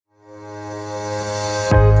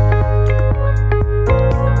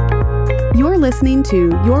listening to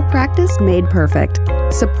Your Practice Made Perfect.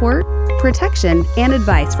 Support, protection, and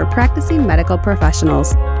advice for practicing medical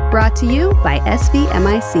professionals. Brought to you by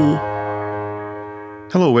SVMIC.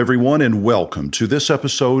 Hello, everyone, and welcome to this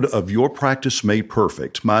episode of Your Practice Made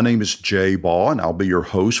Perfect. My name is Jay Baugh, and I'll be your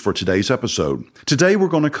host for today's episode. Today, we're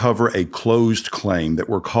going to cover a closed claim that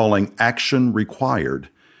we're calling Action Required.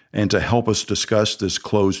 And to help us discuss this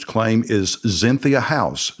closed claim is Zenthia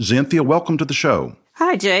House. Zenthia, welcome to the show.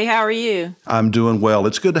 Hi, Jay. How are you? I'm doing well.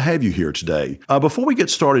 It's good to have you here today. Before we get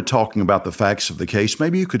started talking about the facts of the case,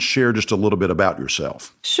 maybe you could share just a little bit about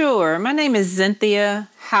yourself. Sure. My name is Zenthia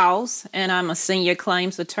House, and I'm a senior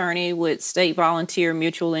claims attorney with State Volunteer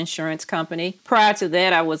Mutual Insurance Company. Prior to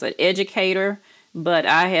that, I was an educator, but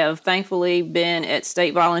I have thankfully been at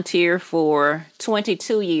State Volunteer for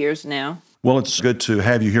 22 years now. Well, it's good to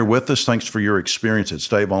have you here with us. Thanks for your experience at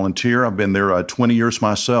State Volunteer. I've been there 20 years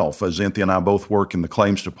myself. Zenthia and I both work in the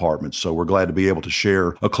claims department, so we're glad to be able to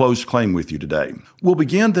share a closed claim with you today. We'll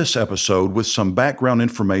begin this episode with some background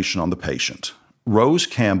information on the patient. Rose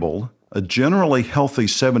Campbell, a generally healthy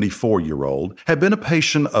 74-year-old, had been a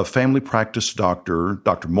patient of family practice doctor,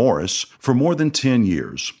 Dr. Morris, for more than 10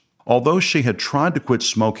 years. Although she had tried to quit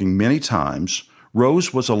smoking many times,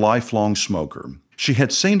 Rose was a lifelong smoker. She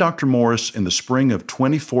had seen Dr. Morris in the spring of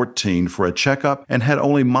 2014 for a checkup and had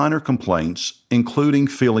only minor complaints, including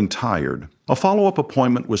feeling tired. A follow-up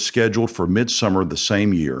appointment was scheduled for midsummer the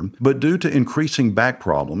same year, but due to increasing back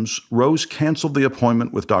problems, Rose canceled the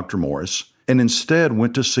appointment with Dr. Morris and instead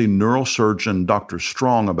went to see neurosurgeon Dr.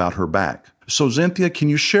 Strong about her back. So, Zenthia, can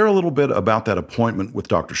you share a little bit about that appointment with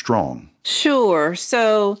Dr. Strong? Sure.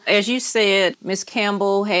 So, as you said, Ms.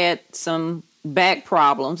 Campbell had some back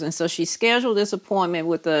problems, and so she scheduled this appointment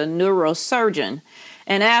with a neurosurgeon.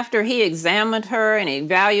 And after he examined her and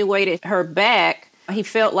evaluated her back, he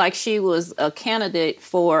felt like she was a candidate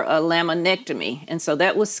for a laminectomy. And so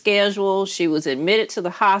that was scheduled. She was admitted to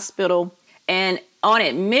the hospital, and on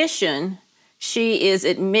admission, she is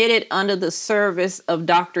admitted under the service of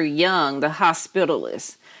Dr. Young, the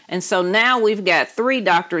hospitalist. And so now we've got 3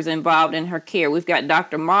 doctors involved in her care. We've got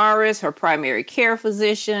Dr. Morris, her primary care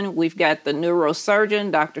physician. We've got the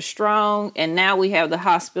neurosurgeon, Dr. Strong, and now we have the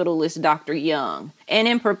hospitalist, Dr. Young. And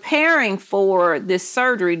in preparing for this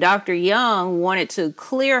surgery, Dr. Young wanted to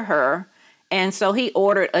clear her, and so he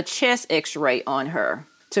ordered a chest x-ray on her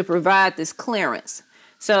to provide this clearance.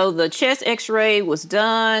 So the chest x-ray was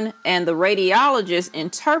done, and the radiologist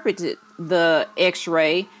interpreted the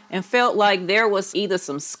x-ray and felt like there was either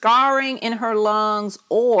some scarring in her lungs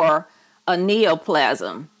or a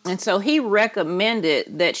neoplasm. And so he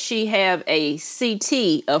recommended that she have a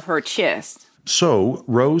CT of her chest. So,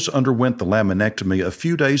 Rose underwent the laminectomy a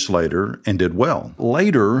few days later and did well.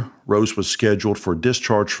 Later, Rose was scheduled for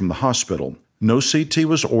discharge from the hospital. No CT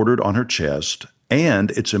was ordered on her chest,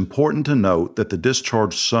 and it's important to note that the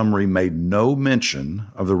discharge summary made no mention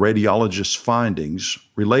of the radiologist's findings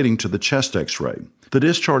relating to the chest x-ray. The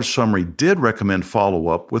discharge summary did recommend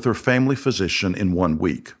follow-up with her family physician in 1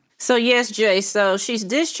 week. So yes, Jay, so she's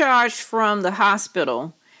discharged from the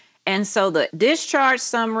hospital. And so the discharge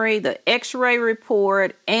summary, the x-ray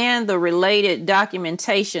report, and the related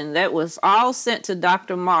documentation that was all sent to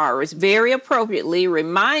Dr. Morris very appropriately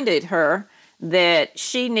reminded her that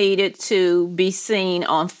she needed to be seen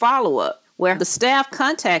on follow-up, where the staff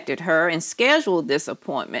contacted her and scheduled this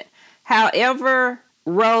appointment. However,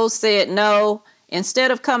 Rose said, no,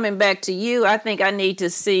 instead of coming back to you, I think I need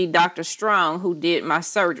to see Dr. Strong, who did my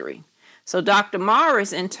surgery. So Dr.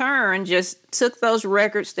 Morris, in turn, just took those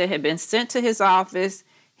records that had been sent to his office.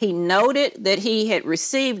 He noted that he had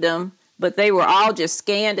received them, but they were all just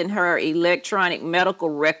scanned in her electronic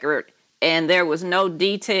medical record, and there was no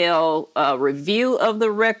detailed review of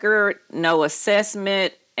the record, no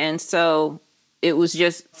assessment, and so it was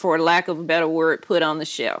just, for lack of a better word, put on the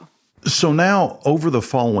shelf. So now, over the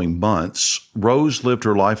following months, Rose lived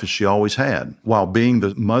her life as she always had. While being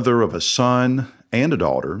the mother of a son and a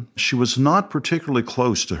daughter, she was not particularly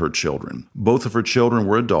close to her children. Both of her children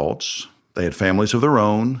were adults. They had families of their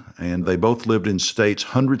own, and they both lived in states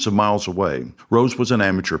hundreds of miles away. Rose was an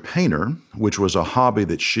amateur painter, which was a hobby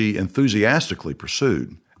that she enthusiastically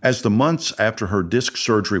pursued. As the months after her disc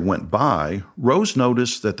surgery went by, Rose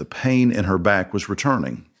noticed that the pain in her back was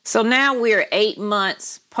returning. So now we're 8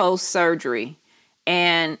 months post-surgery,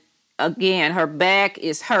 and again, her back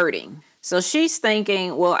is hurting. So she's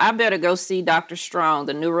thinking, well, I better go see Dr. Strong,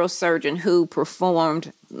 the neurosurgeon who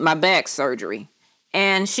performed my back surgery.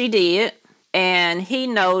 And she did, and he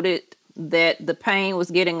noted that the pain was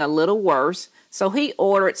getting a little worse, so he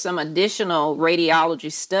ordered some additional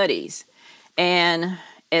radiology studies. And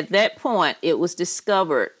at that point, it was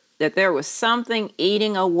discovered that there was something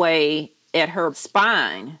eating away at her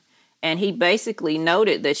spine. And he basically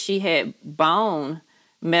noted that she had bone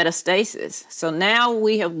metastasis. So now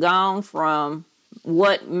we have gone from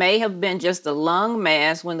what may have been just a lung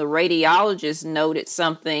mass when the radiologist noted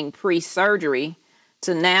something pre-surgery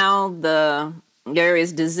to now there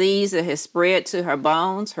is disease that has spread to her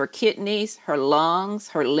bones, her kidneys, her lungs,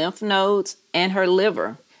 her lymph nodes, and her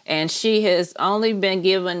liver. And she has only been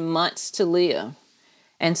given months to live.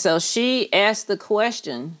 And so she asked the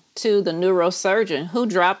question to the neurosurgeon, who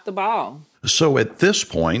dropped the ball? So at this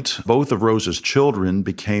point, both of Rose's children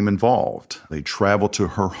became involved. They traveled to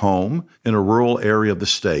her home in a rural area of the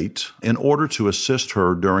state in order to assist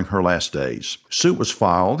her during her last days. Suit was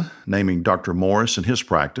filed naming Dr. Morris and his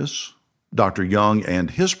practice, Dr. Young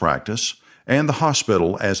and his practice, and the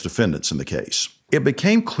hospital as defendants in the case. It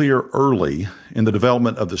became clear early in the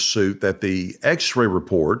development of the suit that the X-ray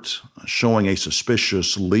report showing a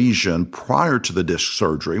suspicious lesion prior to the disc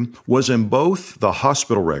surgery was in both the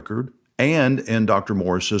hospital record and in Dr.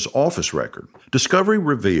 Morris's office record. Discovery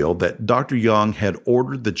revealed that Dr. Young had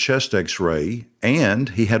ordered the chest X-ray and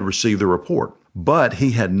he had received the report, but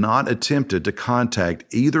he had not attempted to contact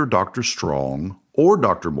either Dr. Strong or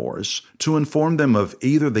Dr. Morris to inform them of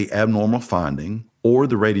either the abnormal finding or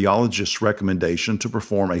the radiologist's recommendation to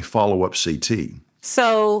perform a follow-up CT.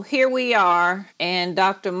 So here we are, and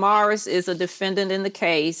Dr. Morris is a defendant in the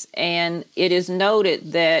case, and it is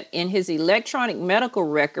noted that in his electronic medical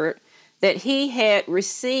record that he had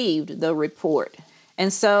received the report.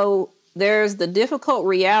 And so there's the difficult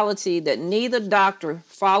reality that neither doctor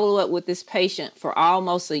followed up with this patient for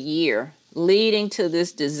almost a year, leading to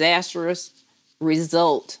this disastrous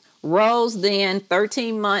result. Rose then,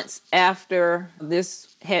 13 months after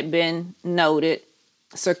this had been noted,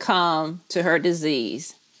 succumbed to her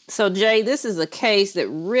disease. So, Jay, this is a case that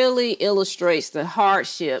really illustrates the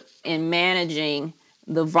hardship in managing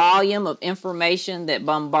the volume of information that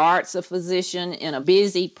bombards a physician in a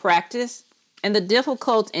busy practice and the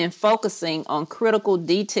difficulty in focusing on critical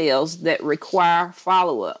details that require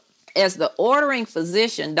follow-up. As the ordering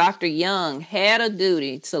physician, Dr. Young had a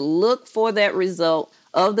duty to look for that result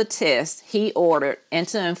of the test he ordered and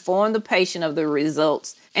to inform the patient of the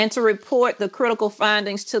results and to report the critical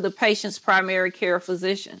findings to the patient's primary care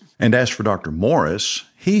physician. And as for Dr. Morris,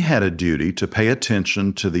 he had a duty to pay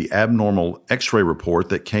attention to the abnormal X-ray report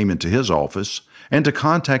that came into his office and to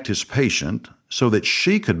contact his patient so that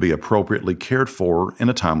she could be appropriately cared for in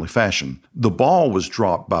a timely fashion. The ball was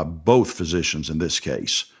dropped by both physicians in this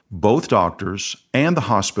case. Both doctors and the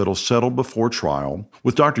hospital settled before trial,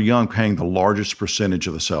 with Dr. Young paying the largest percentage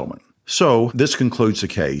of the settlement. So this concludes the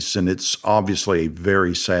case, and it's obviously a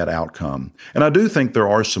very sad outcome. And I do think there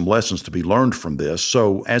are some lessons to be learned from this.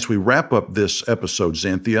 So as we wrap up this episode,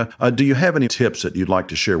 Cynthia, do you have any tips that you'd like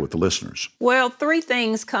to share with the listeners? Well, 3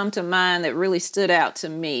 things come to mind that really stood out to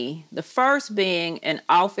me. The first being an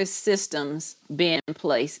office systems being in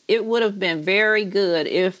place. It would have been very good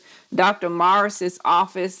if Dr. Morris's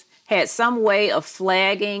office had some way of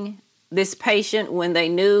flagging this patient when they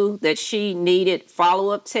knew that she needed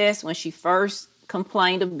follow-up tests when she first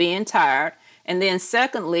complained of being tired. And then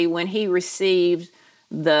secondly, when he received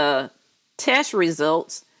the test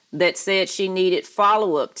results that said she needed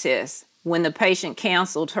follow-up tests, when the patient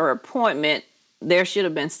canceled her appointment, there should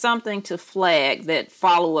have been something to flag that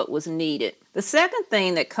follow-up was needed. The second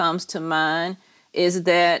thing that comes to mind is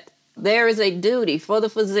that there is a duty for the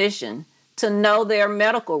physician to know their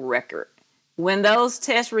medical record. When those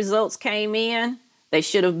test results came in, they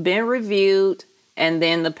should have been reviewed, and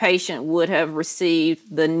then the patient would have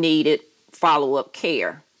received the needed follow-up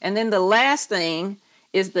care. And then the last thing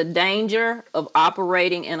is the danger of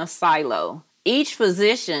operating in a silo. Each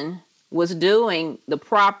physician was doing the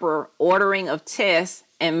proper ordering of tests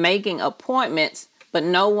and making appointments, but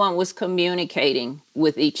no one was communicating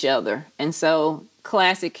with each other. And so,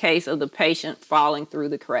 classic case of the patient falling through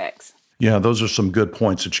the cracks. Yeah, those are some good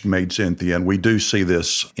points that you made, Cynthia, and we do see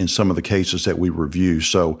this in some of the cases that we review.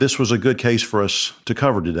 So this was a good case for us to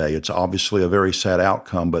cover today. It's obviously a very sad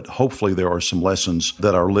outcome, but hopefully there are some lessons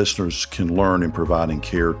that our listeners can learn in providing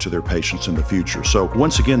care to their patients in the future. So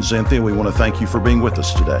once again, Cynthia, we want to thank you for being with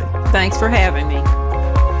us today. Thanks for having me.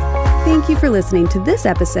 Thank you for listening to this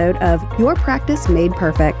episode of Your Practice Made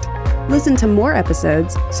Perfect. Listen to more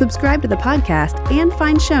episodes, subscribe to the podcast, and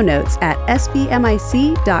find show notes at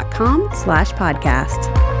svmic.com/podcast.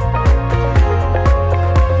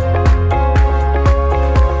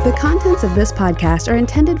 The contents of this podcast are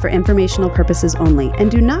intended for informational purposes only and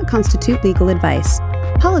do not constitute legal advice.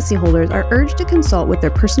 Policyholders are urged to consult with their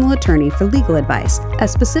personal attorney for legal advice,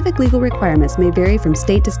 as specific legal requirements may vary from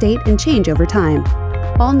state to state and change over time.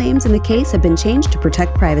 All names in the case have been changed to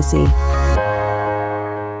protect privacy.